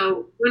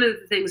 So one of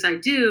the things I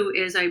do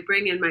is I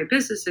bring in my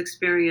business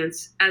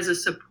experience as a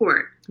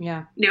support.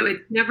 Yeah.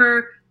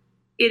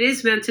 It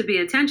is meant to be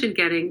attention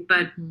getting,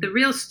 but the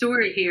real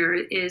story here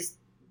is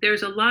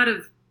there's a lot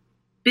of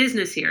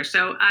business here.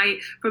 So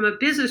from a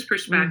business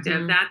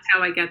perspective, that's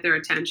how I get their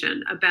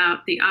attention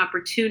about the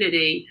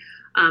opportunity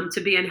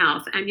to be in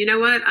health. And you know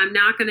what? I'm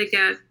not going to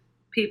get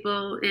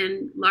people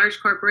in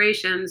large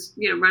corporations,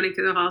 running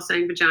through the hall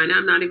saying vagina.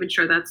 I'm not even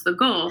sure that's the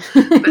goal,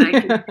 but I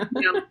can,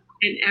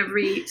 in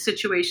every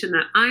situation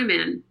that I'm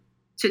in,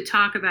 to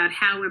talk about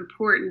how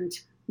important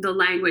the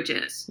language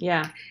is.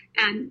 Yeah.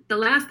 And the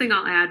last thing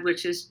I'll add,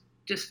 which is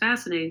just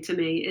fascinating to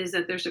me, is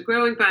that there's a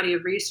growing body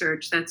of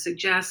research that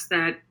suggests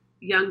that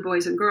young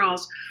boys and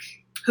girls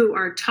who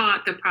are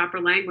taught the proper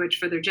language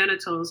for their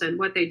genitals and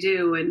what they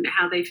do and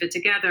how they fit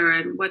together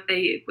and what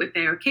they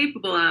are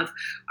capable of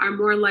are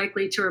more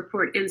likely to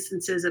report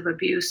instances of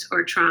abuse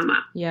or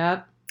trauma.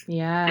 Yep.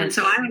 Yeah. And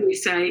so I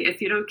always say,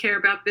 if you don't care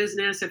about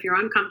business, if you're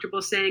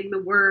uncomfortable saying the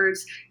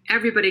words,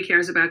 everybody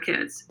cares about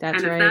kids. That's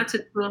and if right. that's a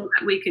tool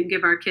that we can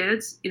give our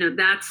kids,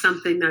 that's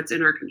something that's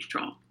in our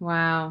control.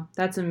 Wow.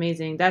 That's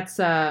amazing. That's,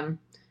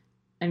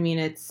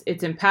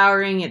 it's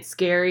empowering, it's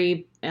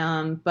scary,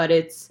 but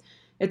it's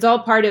all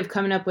part of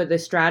coming up with a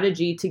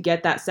strategy to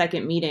get that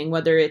second meeting,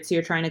 whether it's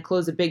you're trying to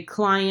close a big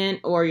client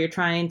or you're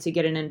trying to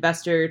get an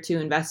investor to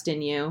invest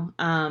in you.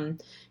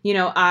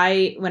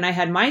 When I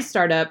had my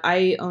startup,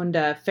 I owned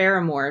a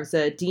Pheromore. It was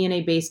a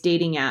DNA-based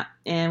dating app.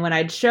 And when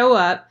I'd show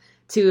up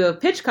to a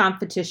pitch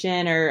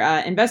competition or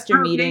investor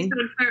meeting.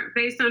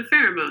 Based on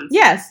pheromones.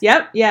 Yes.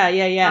 Yep.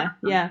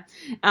 Yeah.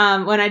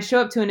 When I'd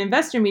show up to an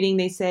investor meeting,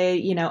 they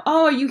say,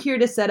 oh, are you here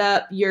to set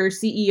up your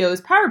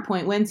CEO's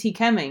PowerPoint? When's he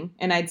coming?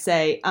 And I'd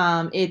say,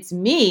 it's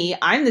me.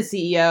 I'm the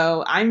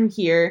CEO. I'm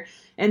here.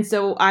 And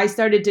so I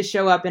started to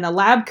show up in a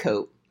lab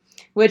coat,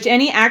 which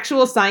any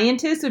actual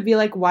scientist would be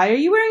like, why are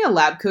you wearing a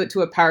lab coat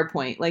to a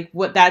PowerPoint? Like,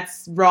 what?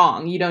 That's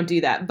wrong. You don't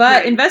do that.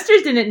 But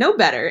investors didn't know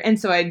better. And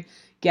so I'd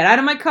get out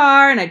of my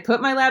car and I'd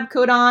put my lab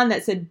coat on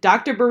that said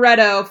Dr.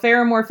 Barreto,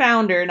 Pheromore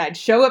founder, and I'd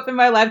show up in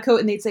my lab coat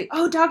and they'd say,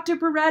 oh, Dr.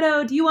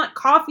 Barreto, do you want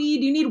coffee?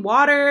 Do you need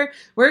water?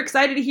 We're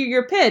excited to hear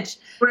your pitch.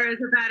 Whereas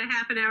about a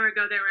half an hour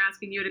ago, they were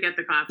asking you to get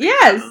the coffee.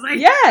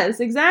 Yes,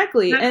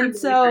 exactly. And amazing.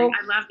 So I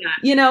love that.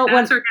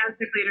 That's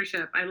orgasmic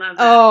leadership. I love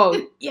that.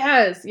 Oh,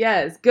 yes.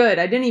 Good.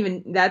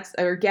 That's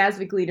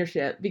orgasmic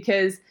leadership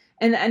because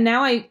And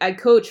now I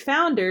coach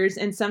founders,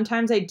 and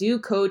sometimes I do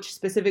coach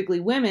specifically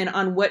women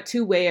on what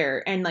to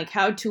wear and like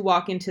how to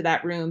walk into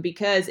that room,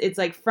 because it's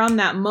like from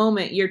that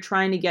moment you're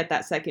trying to get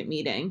that second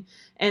meeting.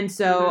 And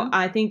so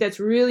I think that's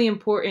really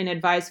important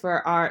advice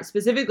for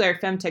specifically our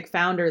Femtech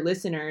founder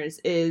listeners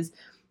is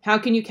how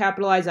can you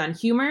capitalize on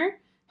humor?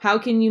 How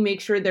can you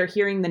make sure they're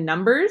hearing the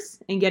numbers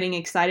and getting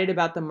excited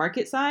about the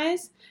market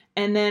size?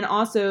 And then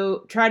also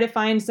try to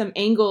find some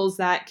angles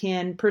that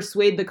can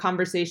persuade the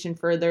conversation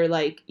further,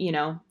 like,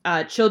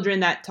 children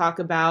that talk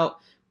about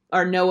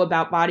or know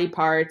about body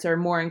parts are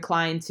more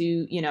inclined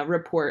to,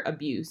 report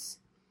abuse.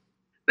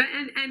 But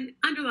and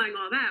underlying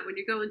all that, when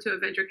you go into a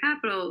venture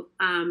capital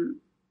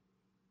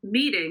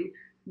meeting,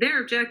 their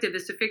objective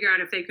is to figure out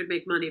if they could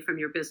make money from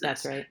your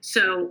business. That's right.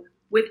 So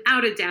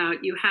without a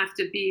doubt, you have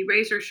to be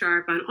razor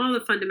sharp on all the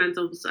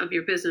fundamentals of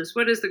your business.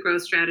 What is the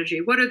growth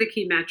strategy? What are the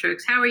key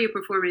metrics? How are you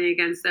performing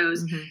against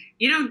those? Mm-hmm.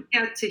 You don't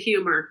get to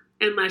humor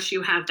unless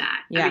you have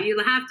that. Yeah. I mean, you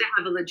have to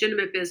have a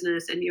legitimate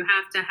business and you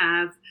have to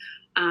have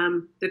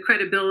the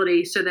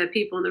credibility so that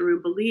people in the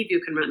room believe you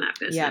can run that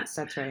business. Yes,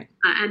 that's right.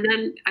 And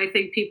then I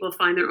think people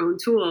find their own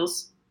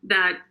tools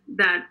that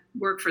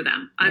work for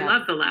them. I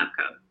love the lab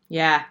coat.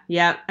 Yeah.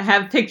 I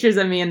have pictures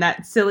of me in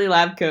that silly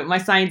lab coat. My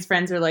science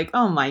friends are like,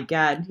 "Oh my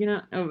God, you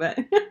don't know that."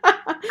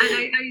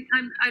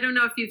 And I don't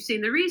know if you've seen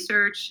the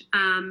research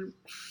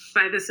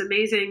by this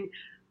amazing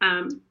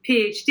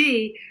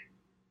PhD.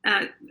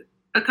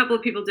 A couple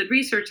of people did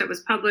research that was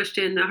published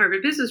in the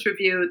Harvard Business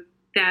Review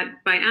that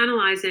by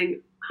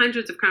analyzing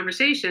hundreds of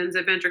conversations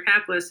that venture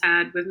capitalists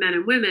had with men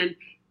and women,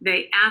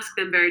 they asked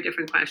them very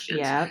different questions.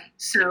 Yeah.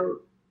 So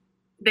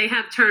they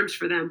have terms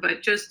for them,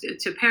 but just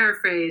to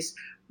paraphrase.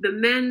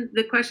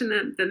 The question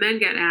that the men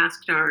get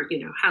asked are,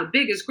 how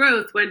big is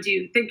growth? When do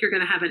you think you're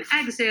going to have an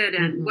exit?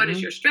 And what is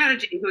your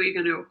strategy? Who are you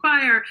going to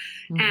acquire?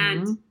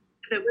 And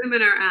the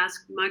women are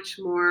asked much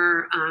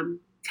more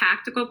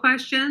tactical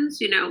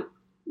questions.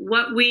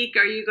 What week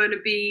are you going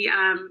to be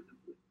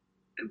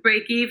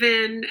break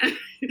even?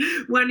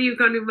 When are you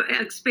going to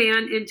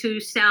expand into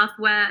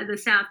the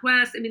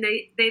Southwest? I mean,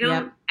 they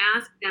don't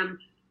ask them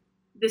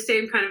the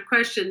same kind of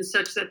questions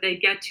such that they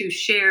get to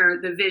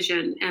share the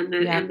vision and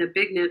the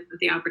bigness of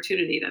the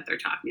opportunity that they're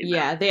talking about.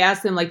 Yeah, they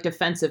ask them like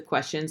defensive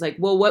questions like,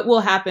 well, what will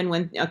happen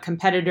when a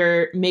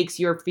competitor makes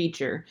your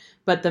feature?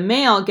 But the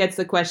male gets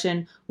the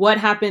question, what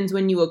happens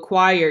when you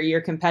acquire your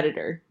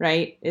competitor,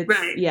 right?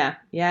 Right. Yeah.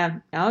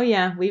 Oh,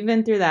 yeah, we've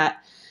been through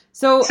that.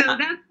 So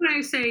that's what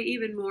I say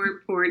even more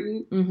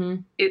important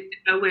is to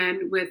go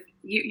in with,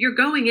 you're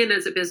going in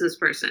as a business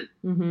person.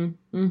 And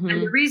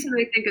the reason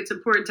I think it's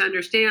important to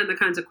understand the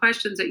kinds of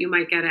questions that you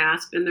might get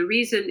asked, and the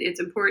reason it's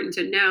important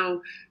to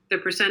know the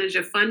percentage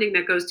of funding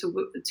that goes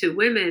to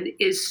women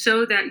is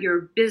so that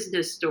your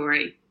business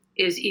story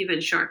is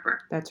even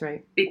sharper. That's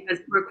right. Because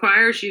it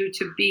requires you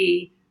to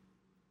be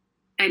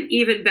an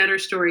even better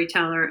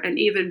storyteller, an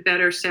even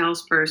better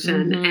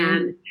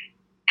salesperson,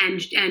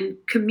 and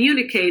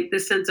communicate the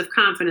sense of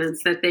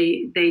confidence that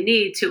they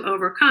need to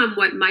overcome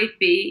what might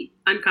be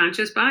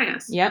unconscious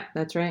bias. Yep,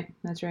 that's right.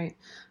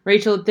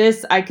 Rachel,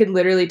 I could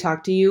literally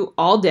talk to you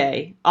all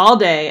day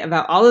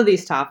about all of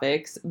these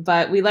topics,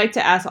 but we like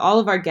to ask all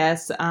of our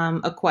guests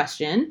a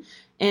question.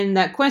 And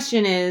that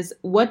question is,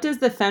 what does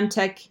the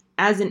femtech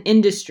as an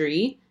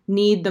industry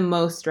need the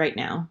most right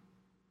now?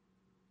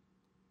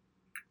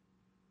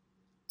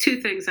 Two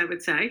things I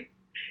would say.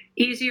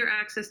 Easier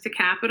access to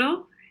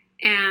capital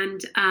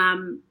And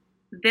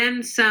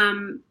then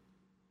some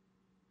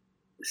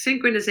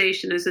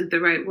synchronization isn't the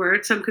right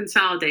word, some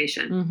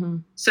consolidation. Mm-hmm.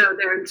 So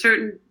there are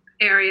certain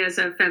areas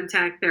of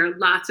femtech, there are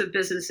lots of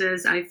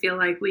businesses. I feel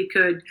like we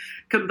could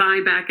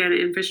combine back-end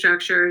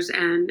infrastructures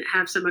and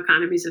have some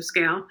economies of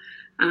scale.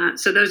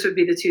 So those would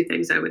be the two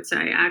things I would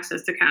say: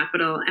 access to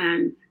capital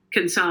and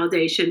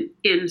consolidation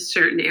in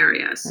certain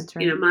areas. That's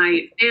right.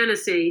 My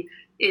fantasy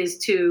is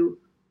to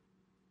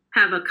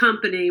have a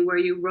company where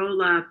you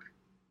roll up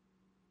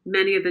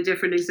many of the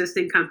different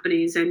existing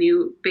companies and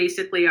you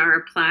basically are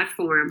a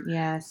platform.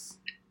 Yes.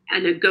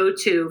 And a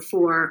go-to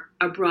for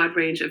a broad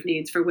range of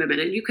needs for women.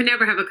 And you can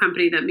never have a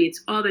company that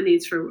meets all the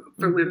needs for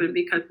mm-hmm. women,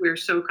 because we're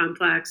so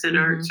complex, and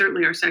mm-hmm.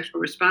 certainly our sexual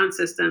response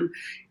system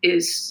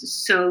is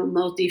so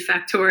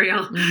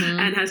multifactorial mm-hmm.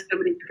 and has so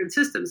many different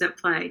systems at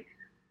play.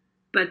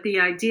 But the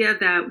idea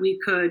that we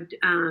could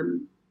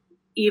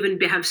even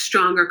have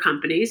stronger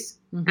companies.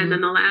 Mm-hmm. And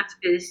then the last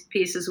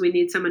piece is we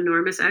need some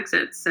enormous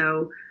exits.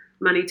 So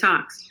money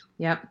talks.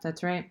 Yep,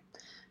 that's right.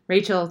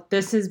 Rachel,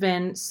 this has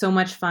been so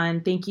much fun.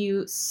 Thank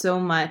you so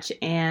much.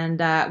 And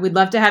we'd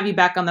love to have you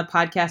back on the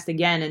podcast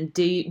again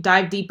and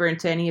dive deeper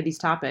into any of these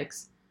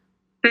topics.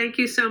 Thank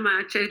you so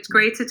much. It's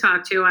great to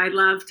talk to you. I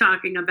love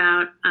talking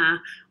about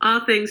all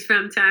things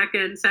femtech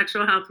and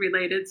sexual health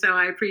related. So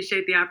I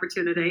appreciate the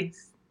opportunity.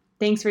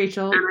 Thanks,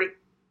 Rachel. And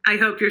I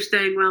hope you're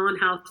staying well and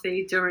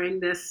healthy during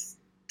this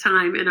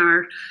time in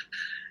our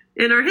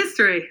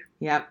history.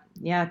 Yep.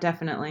 Yeah,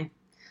 definitely.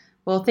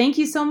 Well, thank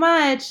you so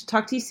much.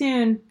 Talk to you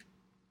soon.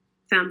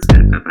 Sounds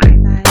good. Bye-bye.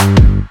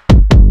 Bye.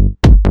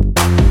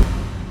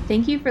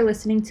 Thank you for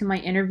listening to my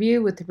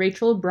interview with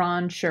Rachel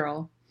Braun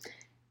Scherl.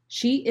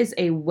 She is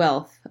a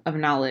wealth of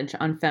knowledge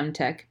on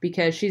femtech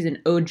because she's an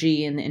OG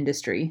in the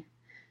industry.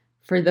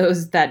 For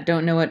those that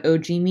don't know what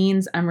OG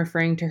means, I'm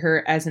referring to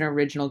her as an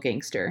original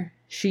gangster.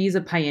 She's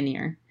a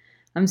pioneer.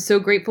 I'm so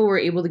grateful we're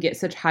able to get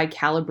such high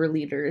caliber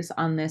leaders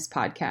on this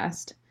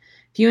podcast.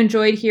 If you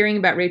enjoyed hearing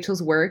about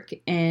Rachel's work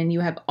and you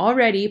have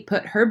already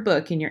put her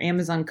book in your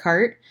Amazon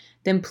cart,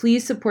 then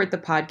please support the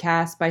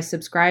podcast by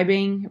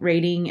subscribing,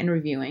 rating, and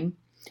reviewing.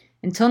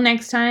 Until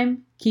next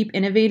time, keep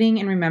innovating,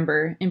 and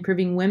remember,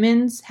 improving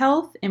women's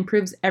health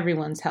improves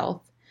everyone's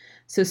health.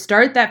 So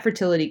start that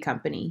fertility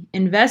company,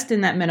 invest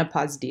in that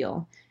menopause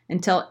deal,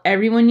 and tell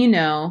everyone you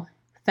know,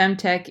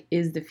 femtech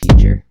is the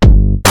future.